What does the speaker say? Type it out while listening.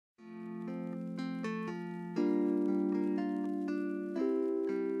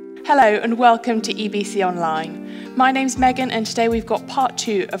Hello and welcome to EBC Online. My name's Megan and today we've got part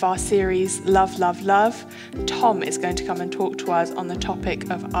 2 of our series Love, Love, Love. Tom is going to come and talk to us on the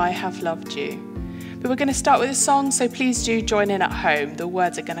topic of I Have Loved You. But we're going to start with a song, so please do join in at home. The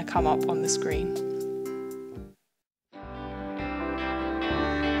words are going to come up on the screen.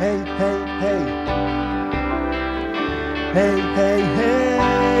 Hey, hey, hey. Hey, hey, hey.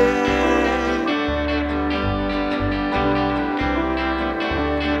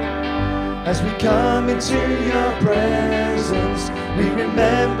 As we come into your presence, we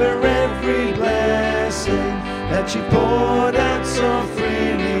remember every blessing that you poured out so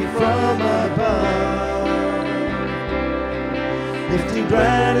freely from above. Lifting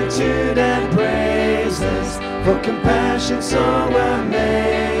gratitude and praises for compassion so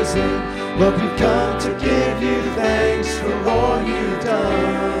amazing. Lord, we've come to give you thanks for all you've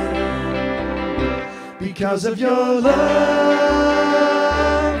done. Because of your love,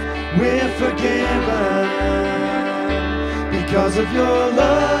 we're forgiven. Because of your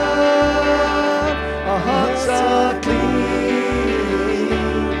love, our hearts are clean.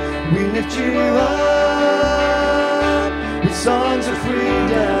 We lift you up with songs of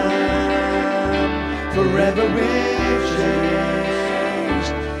freedom. Forever we're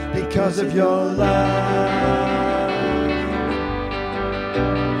changed because of your love.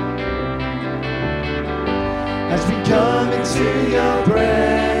 As we come into your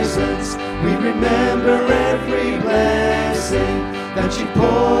presence, we remember every blessing that you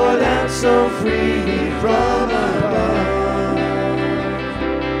poured out so freely from above.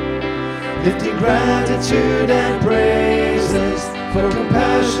 Lifting gratitude and praises for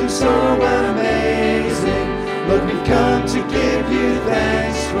compassion so amazing. Lord, we've come to give you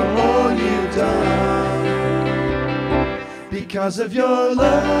thanks for all you've done. Because of your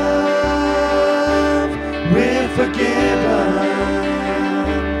love, we're forgiven.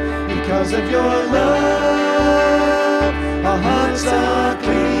 Because of your love, our hearts are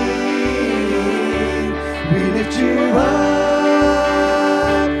clean. We lift you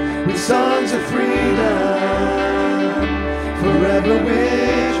up with songs of freedom. Forever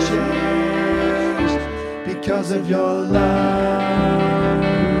we're changed because of your love.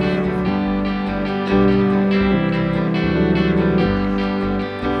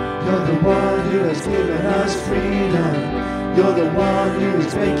 You're the one who has given us freedom. You're the one who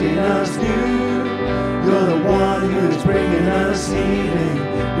is making us new. You're the one who is bringing us healing.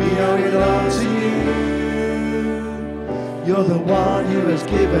 We owe it all to you. You're the one who has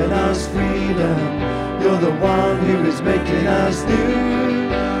given us freedom. You're the one who is making us new.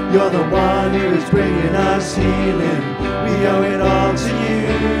 You're the one who is bringing us healing. We owe it all to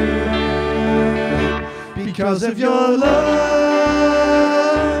you. Because of your love,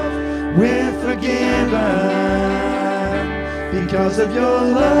 we're forgiven. Because of your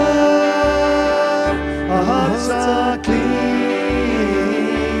love, our hearts are clean.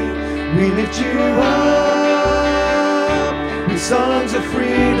 We lift you up with songs of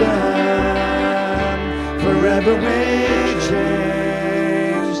freedom. Forever we're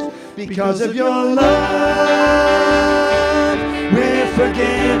changed. Because of your love, we're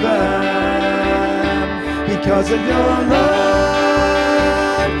forgiven. Because of your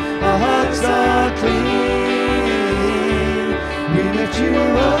love, our hearts are clean. We lift you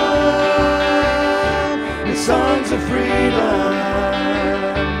up with songs of freedom.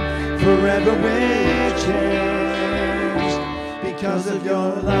 Forever we're changed because of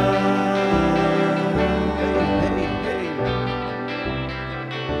your love.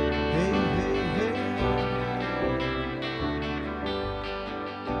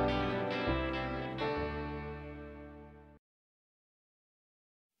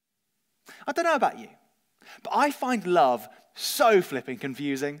 I don't know about you, but I find love so flipping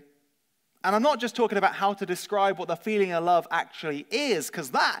confusing. And I'm not just talking about how to describe what the feeling of love actually is,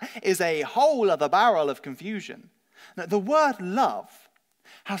 because that is a whole other barrel of confusion. Now, the word love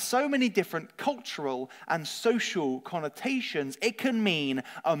has so many different cultural and social connotations, it can mean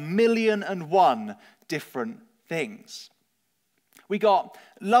 1,000,001 different things. We got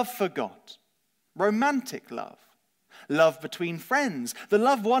love for God, romantic love, love between friends, the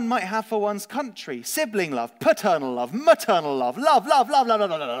love one might have for one's country, sibling love, paternal love, maternal love, love, love, love, love, love,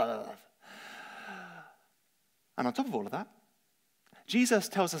 love, love. And on top of all of that, Jesus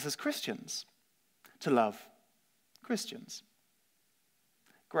tells us as Christians to love Christians.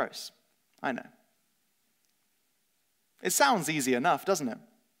 Gross, I know. It sounds easy enough, doesn't it?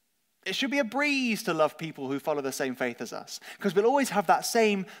 It should be a breeze to love people who follow the same faith as us, because we'll always have that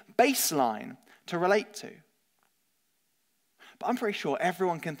same baseline to relate to. But I'm pretty sure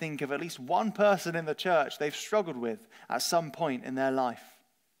everyone can think of at least one person in the church they've struggled with at some point in their life.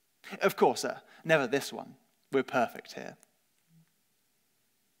 Of course, never this one. We're perfect here.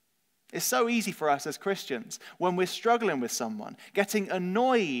 It's so easy for us as Christians, when we're struggling with someone, getting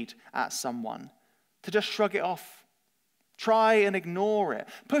annoyed at someone, to just shrug it off. Try and ignore it.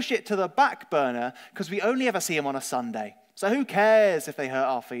 Push it to the back burner because we only ever see them on a Sunday. So who cares if they hurt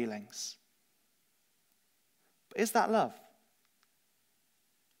our feelings? But is that love?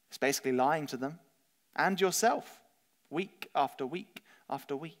 It's basically lying to them and yourself, week after week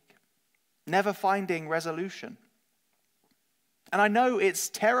after week, never finding resolution. And I know it's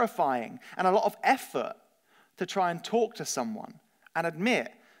terrifying and a lot of effort to try and talk to someone and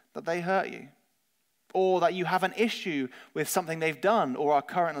admit that they hurt you, or that you have an issue with something they've done or are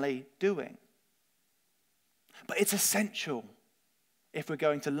currently doing. But it's essential if we're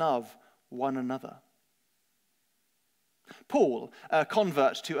going to love one another. Paul, a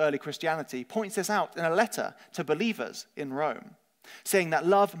convert to early Christianity, points this out in a letter to believers in Rome, saying that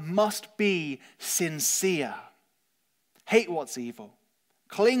love must be sincere. Hate what's evil.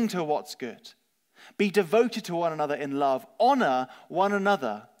 Cling to what's good. Be devoted to one another in love. Honor one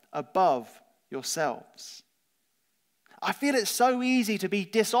another above yourselves. I feel it's so easy to be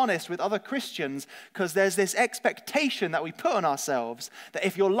dishonest with other Christians because there's this expectation that we put on ourselves that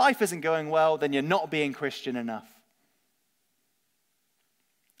if your life isn't going well, then you're not being Christian enough.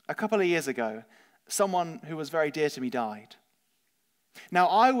 A couple of years ago, someone who was very dear to me died. Now,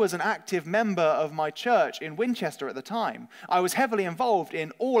 I was an active member of my church in Winchester at the time. I was heavily involved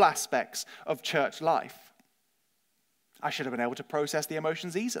in all aspects of church life. I should have been able to process the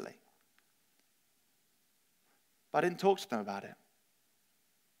emotions easily. But I didn't talk to them about it.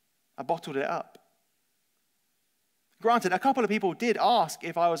 I bottled it up. Granted, a couple of people did ask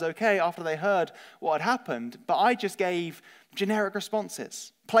if I was okay after they heard what had happened, but I just gave generic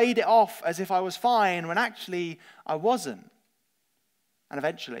responses, played it off as if I was fine when actually I wasn't. And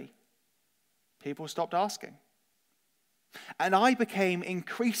eventually, people stopped asking. And I became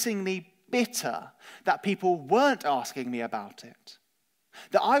increasingly bitter that people weren't asking me about it.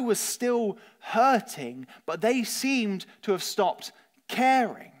 That I was still hurting, but they seemed to have stopped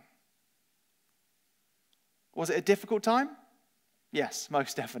caring. Was it a difficult time? Yes,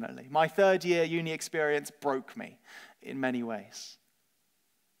 most definitely. My third year uni experience broke me in many ways.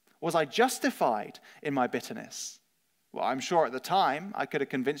 Was I justified in my bitterness? Well, I'm sure at the time I could have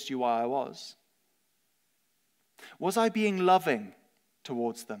convinced you why I was. Was I being loving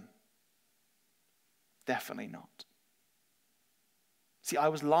towards them? Definitely not. See, I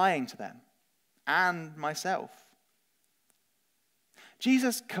was lying to them and myself.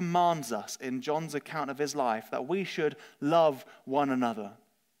 Jesus commands us in John's account of his life that we should love one another.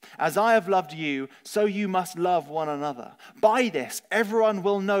 As I have loved you, so you must love one another. By this, everyone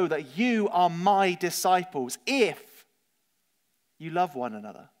will know that you are my disciples if you love one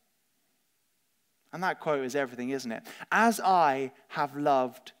another. And that quote is everything, isn't it? As I have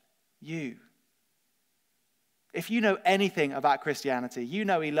loved you. If you know anything about Christianity, you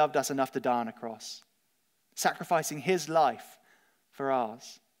know he loved us enough to die on a cross, sacrificing his life for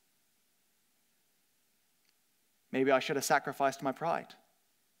ours. Maybe I should have sacrificed my pride,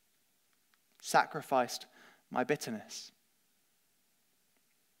 sacrificed my bitterness.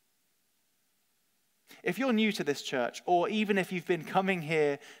 If you're new to this church, or even if you've been coming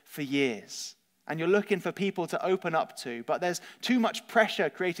here for years, and you're looking for people to open up to, but there's too much pressure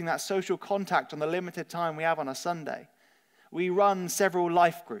creating that social contact on the limited time we have on a Sunday, we run several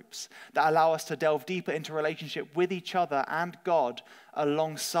life groups that allow us to delve deeper into relationship with each other and God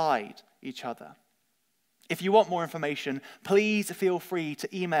alongside each other. If you want more information, please feel free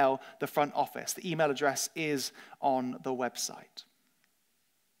to email the front office. The email address is on the website.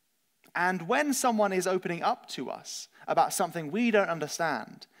 And when someone is opening up to us about something we don't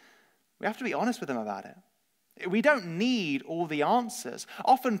understand, we have to be honest with them about it. We don't need all the answers.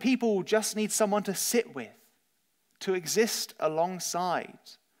 Often people just need someone to sit with, to exist alongside,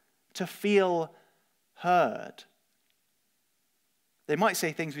 to feel heard. They might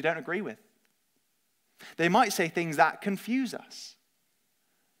say things we don't agree with. They might say things that confuse us.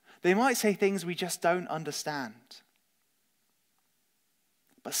 They might say things we just don't understand.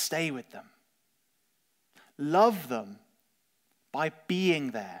 But stay with them. Love them by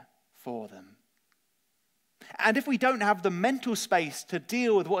being there for them. And if we don't have the mental space to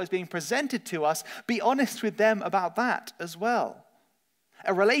deal with what is being presented to us, be honest with them about that as well.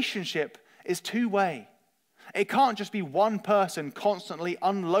 A relationship is two-way. It can't just be one person constantly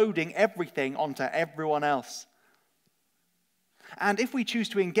unloading everything onto everyone else. And if we choose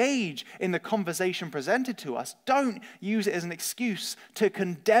to engage in the conversation presented to us, don't use it as an excuse to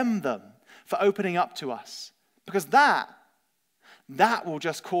condemn them for opening up to us. Because that that will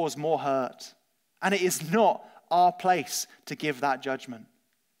just cause more hurt. And it is not our place to give that judgment.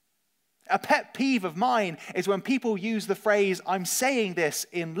 A pet peeve of mine is when people use the phrase, "I'm saying this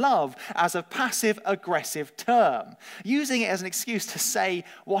in love," as a passive-aggressive term, using it as an excuse to say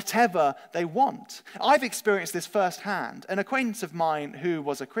whatever they want. I've experienced this firsthand. An acquaintance of mine who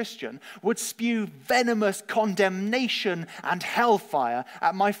was a Christian would spew venomous condemnation and hellfire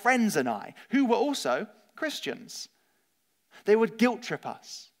at my friends and I, who were also Christians. They would guilt trip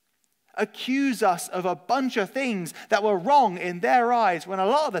us, accuse us of a bunch of things that were wrong in their eyes, when a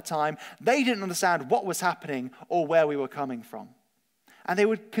lot of the time they didn't understand what was happening or where we were coming from. And they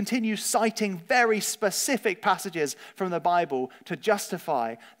would continue citing very specific passages from the Bible to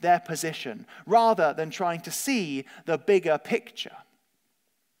justify their position, rather than trying to see the bigger picture.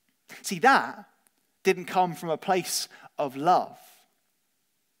 See, that didn't come from a place of love.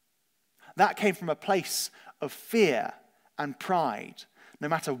 That came from a place of fear and pride, no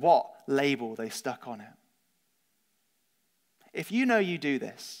matter what label they stuck on it. If you know you do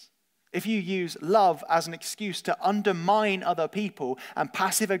this, if you use love as an excuse to undermine other people and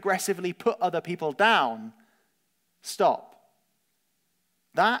passive-aggressively put other people down, stop.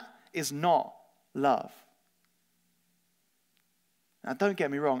 That is not love. Now, don't get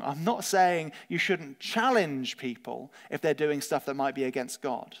me wrong. I'm not saying you shouldn't challenge people if they're doing stuff that might be against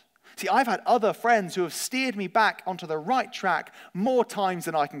God. See, I've had other friends who have steered me back onto the right track more times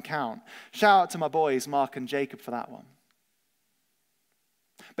than I can count. Shout out to my boys, Mark and Jacob, for that one.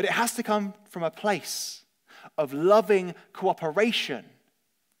 But it has to come from a place of loving cooperation,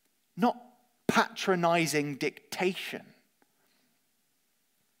 not patronizing dictation.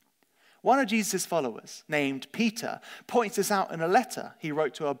 One of Jesus' followers, named Peter, points this out in a letter he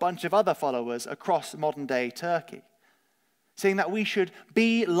wrote to a bunch of other followers across modern-day Turkey, saying that we should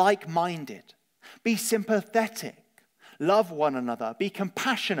be like-minded, be sympathetic, love one another, be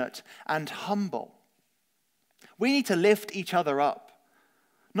compassionate and humble. We need to lift each other up,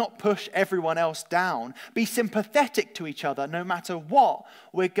 not push everyone else down. Be sympathetic to each other no matter what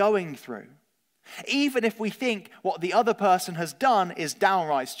we're going through, even if we think what the other person has done is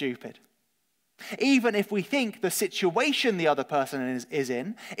downright stupid. Even if we think the situation the other person is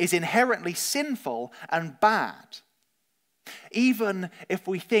in is inherently sinful and bad. Even if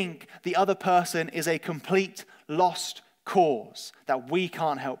we think the other person is a complete lost cause that we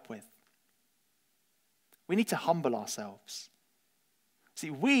can't help with. We need to humble ourselves. See,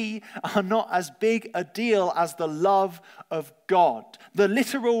 we are not as big a deal as the love of God, the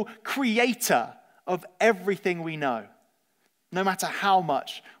literal creator of everything we know, no matter how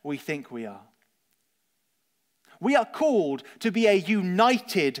much we think we are. We are called to be a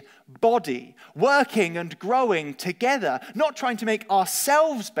united body, working and growing together, not trying to make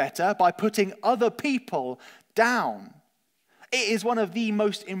ourselves better by putting other people down. It is one of the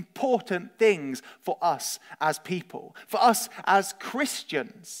most important things for us as people, for us as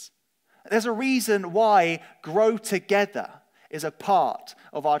Christians. There's a reason why Grow Together is a part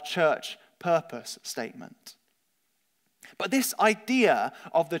of our church purpose statement. But this idea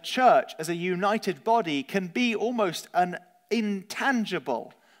of the church as a united body can be almost an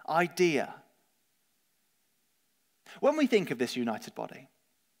intangible idea. When we think of this united body,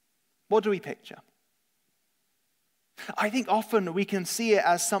 what do we picture? I think often we can see it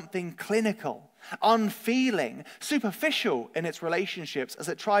as something clinical, unfeeling, superficial in its relationships as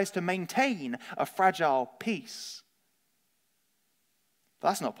it tries to maintain a fragile peace. But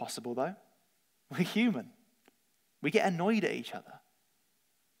that's not possible, though. We're human. We get annoyed at each other.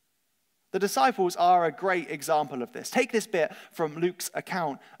 The disciples are a great example of this. Take this bit from Luke's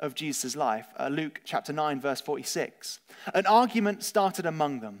account of Jesus' life, Luke chapter 9, verse 46. An argument started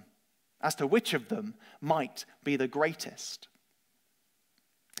among them as to which of them might be the greatest.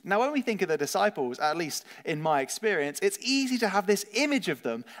 Now, when we think of the disciples, at least in my experience, it's easy to have this image of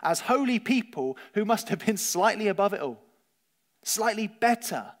them as holy people who must have been slightly above it all, slightly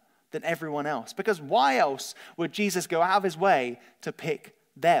better than everyone else. Because why else would Jesus go out of his way to pick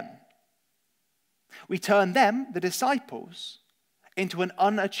them? We turn them, the disciples, into an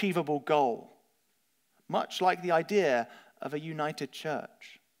unachievable goal, much like the idea of a united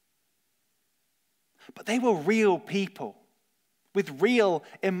church. But they were real people with real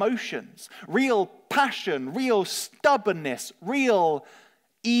emotions, real passion, real stubbornness, real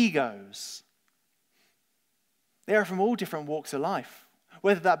egos. They are from all different walks of life,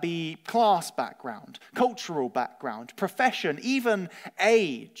 whether that be class background, cultural background, profession, even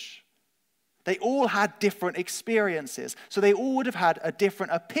age. They all had different experiences, so they all would have had a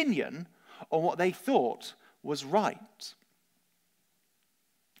different opinion on what they thought was right.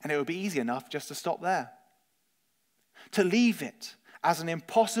 And it would be easy enough just to stop there, to leave it as an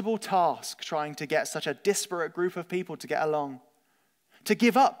impossible task trying to get such a disparate group of people to get along, to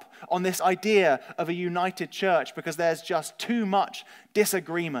give up on this idea of a united church because there's just too much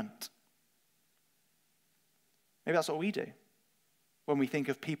disagreement. Maybe that's what we do when we think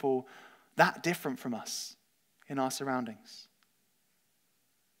of people that different from us in our surroundings.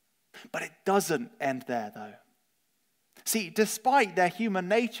 But it doesn't end there, though. See, despite their human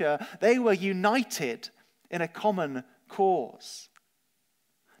nature, they were united in a common cause.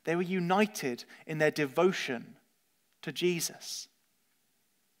 They were united in their devotion to Jesus.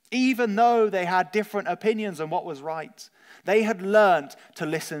 Even though they had different opinions on what was right, they had learned to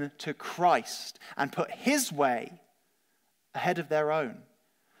listen to Christ and put his way ahead of their own,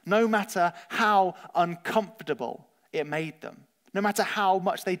 no matter how uncomfortable it made them, no matter how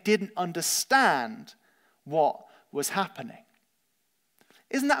much they didn't understand what was happening.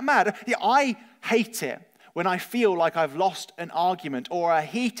 Isn't that mad? Yeah, I hate it when I feel like I've lost an argument or a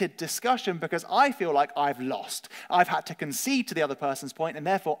heated discussion because I feel like I've lost. I've had to concede to the other person's point and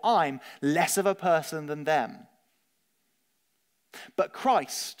therefore I'm less of a person than them. But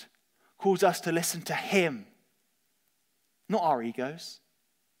Christ calls us to listen to him, not our egos,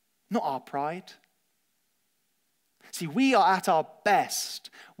 not our pride. See, we are at our best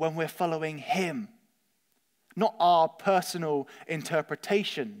when we're following him, not our personal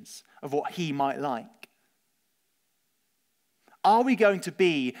interpretations of what he might like. Are we going to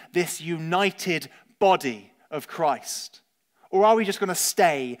be this united body of Christ? Or are we just going to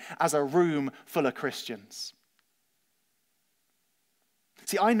stay as a room full of Christians?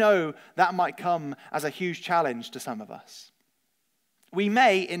 See, I know that might come as a huge challenge to some of us. We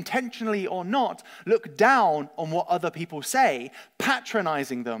may, intentionally or not, look down on what other people say,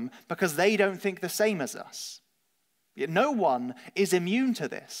 patronizing them because they don't think the same as us. Yet no one is immune to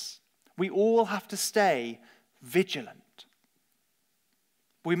this. We all have to stay vigilant.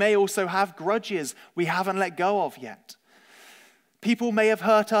 We may also have grudges we haven't let go of yet. People may have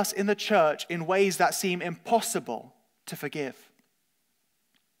hurt us in the church in ways that seem impossible to forgive.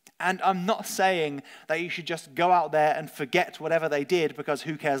 And I'm not saying that you should just go out there and forget whatever they did because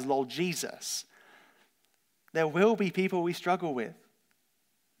who cares, lol, Jesus. There will be people we struggle with,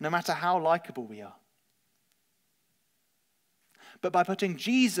 no matter how likable we are. But by putting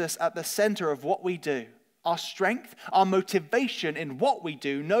Jesus at the center of what we do, our strength, our motivation in what we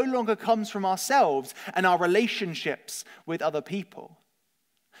do no longer comes from ourselves and our relationships with other people.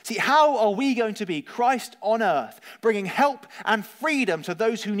 See, how are we going to be Christ on earth, bringing help and freedom to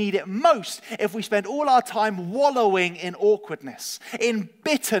those who need it most if we spend all our time wallowing in awkwardness, in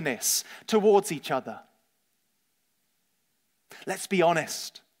bitterness towards each other? Let's be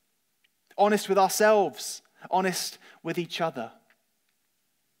honest. Honest with ourselves, honest with each other.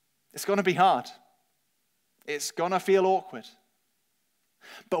 It's going to be hard. It's going to feel awkward.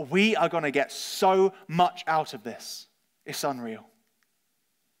 But we are going to get so much out of this. It's unreal.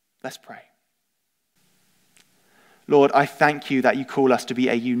 Let's pray. Lord, I thank you that you call us to be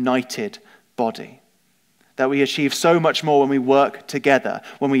a united body, that we achieve so much more when we work together,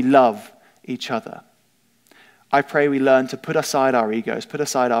 when we love each other. I pray we learn to put aside our egos, put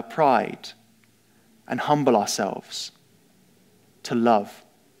aside our pride, and humble ourselves to love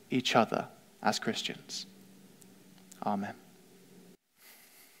each other as Christians. Amen.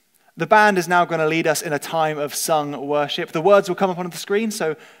 The band is now going to lead us in a time of sung worship. The words will come up on the screen,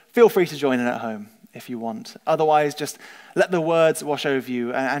 so feel free to join in at home if you want. Otherwise, just let the words wash over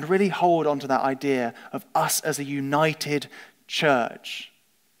you and really hold on to that idea of us as a united church,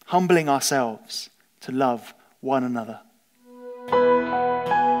 humbling ourselves to love one another.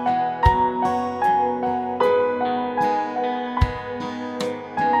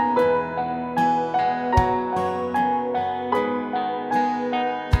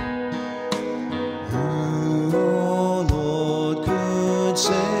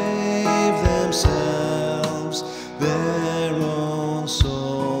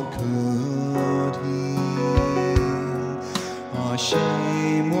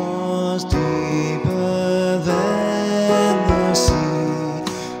 Shame was deeper than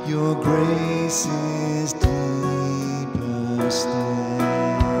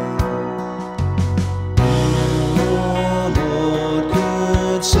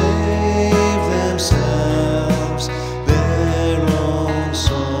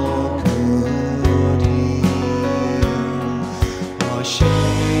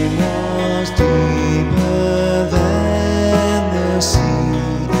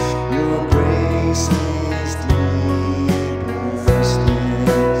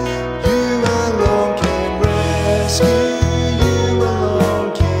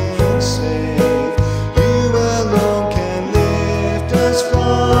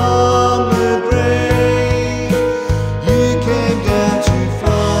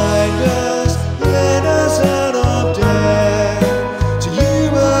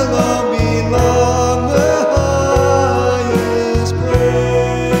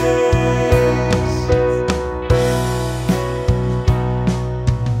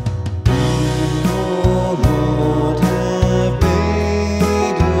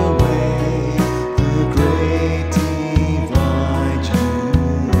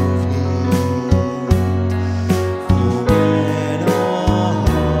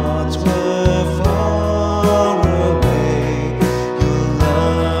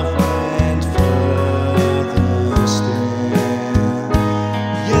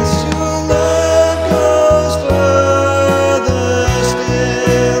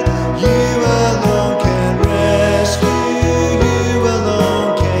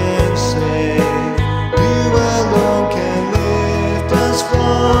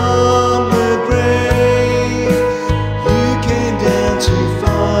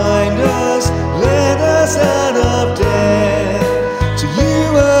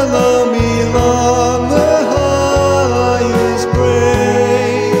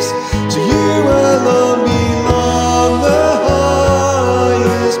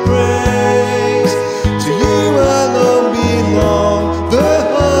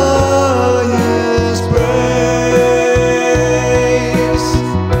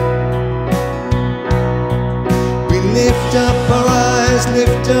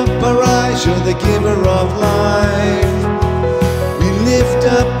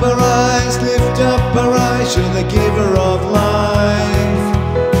up our eyes, lift up our eyes, you're the giver of life.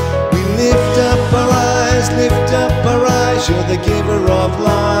 We lift up our eyes, lift up our eyes, you're the giver of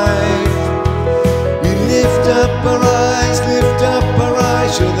life. We lift up our eyes, lift up our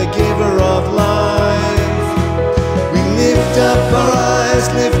eyes, you're the giver of life. We lift up our eyes,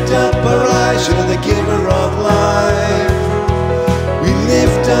 lift up our eyes, you're the giver of life. We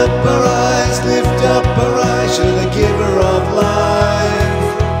lift up our eyes, lift up our eyes, you're the giver of life.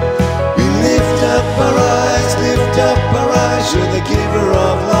 We lift up our eyes, lift up our eyes, you're the giver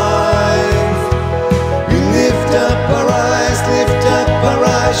of life. We lift up our eyes, lift up our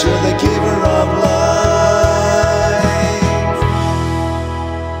eyes, you're the giver of life.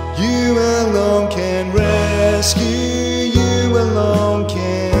 You alone can rescue, you alone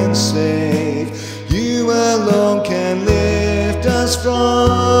can save, you alone can lift us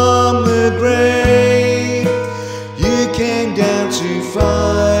from the grave. You came down to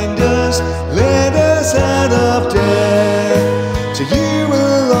find us, led us out of death. To you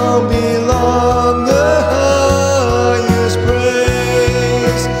alone belong the highest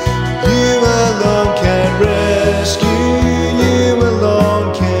praise. You alone can rescue, you alone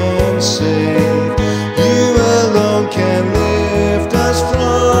can save, you alone can lift us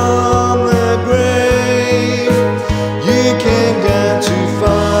from the grave. You came down to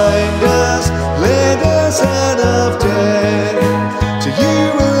find us, led us out of death. To you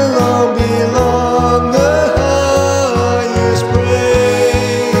alone belong the highest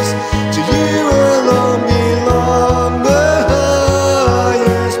praise. To you alone belong the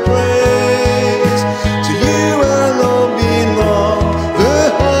highest praise. To you alone belong the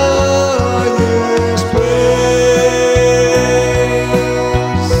highest praise.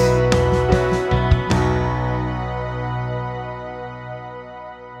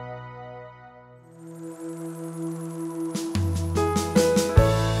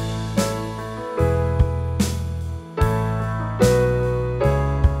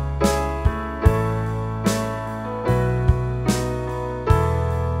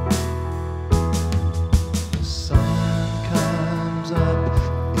 The sun comes up,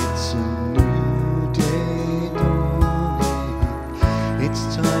 it's a new day dawning. It's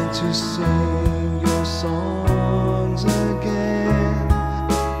time to sing your songs again.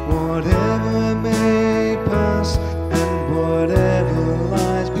 Whatever may pass and whatever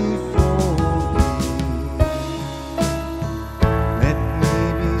lies before me, let me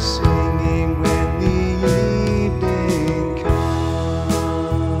be singing when the evening comes.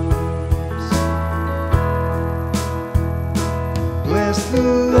 Bless the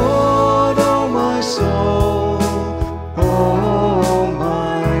Lord, oh my soul, oh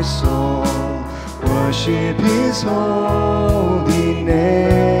my soul. Worship His holy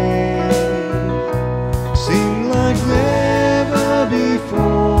name. Sing like never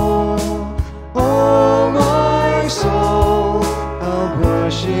before, oh my soul. I'll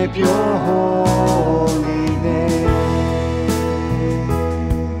worship your holy name.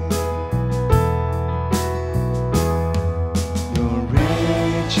 You're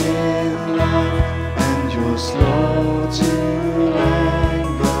rich in love and you're slow to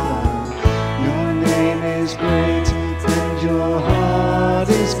anger. Your name is great and your heart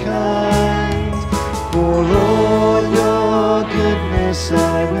is kind. For all your goodness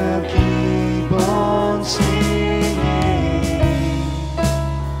I will keep on singing.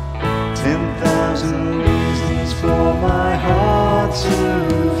 10,000 reasons for my heart to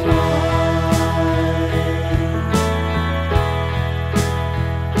find.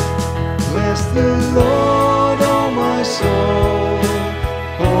 Bless the Lord, oh my soul,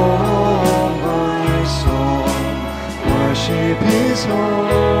 oh my soul. Worship His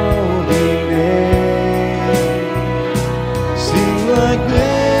holy name. Sing like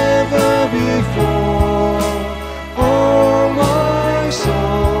never before, oh my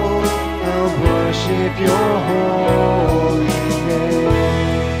soul. I'll worship your holy name.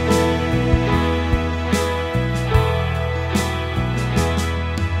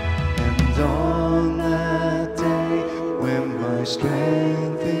 And on that day when my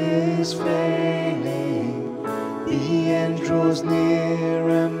strength is failing, the end draws near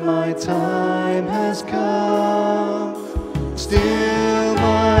and my time has come. Still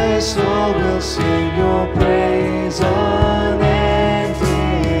my soul will sing your praise unending.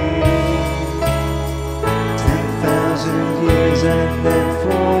 10,000 years and then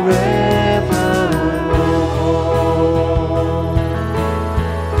forevermore.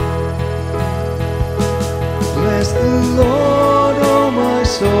 Bless the Lord, oh my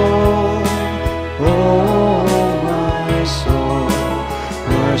soul, oh my soul.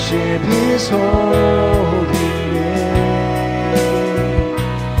 Worship His holy name.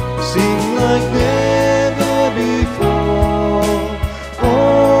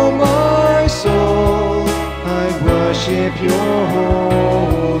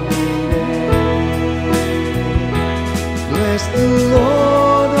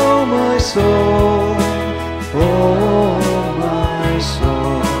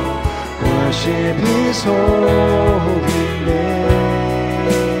 His holy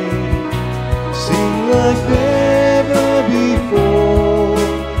name. Sing like never before.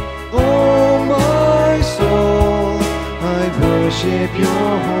 Oh, my soul, I worship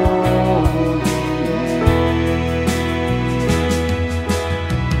your holy name.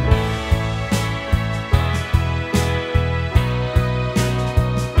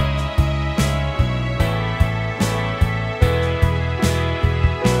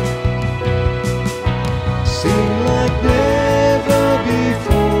 Sing like never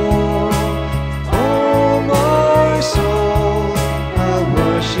before. Oh, my soul, I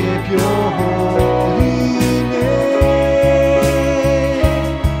worship your holy name.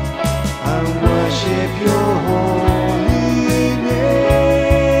 I worship your holy name.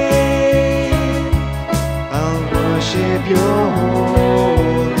 I worship your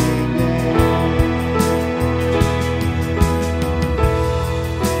holy name.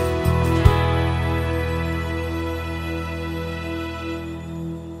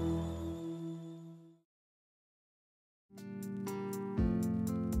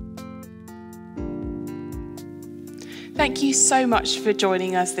 Thank you so much for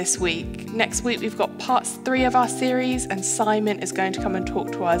joining us this week. Next week we've got parts 3 of our series, and Simon is going to come and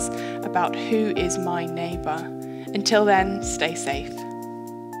talk to us about who is my neighbour. Until then, stay safe.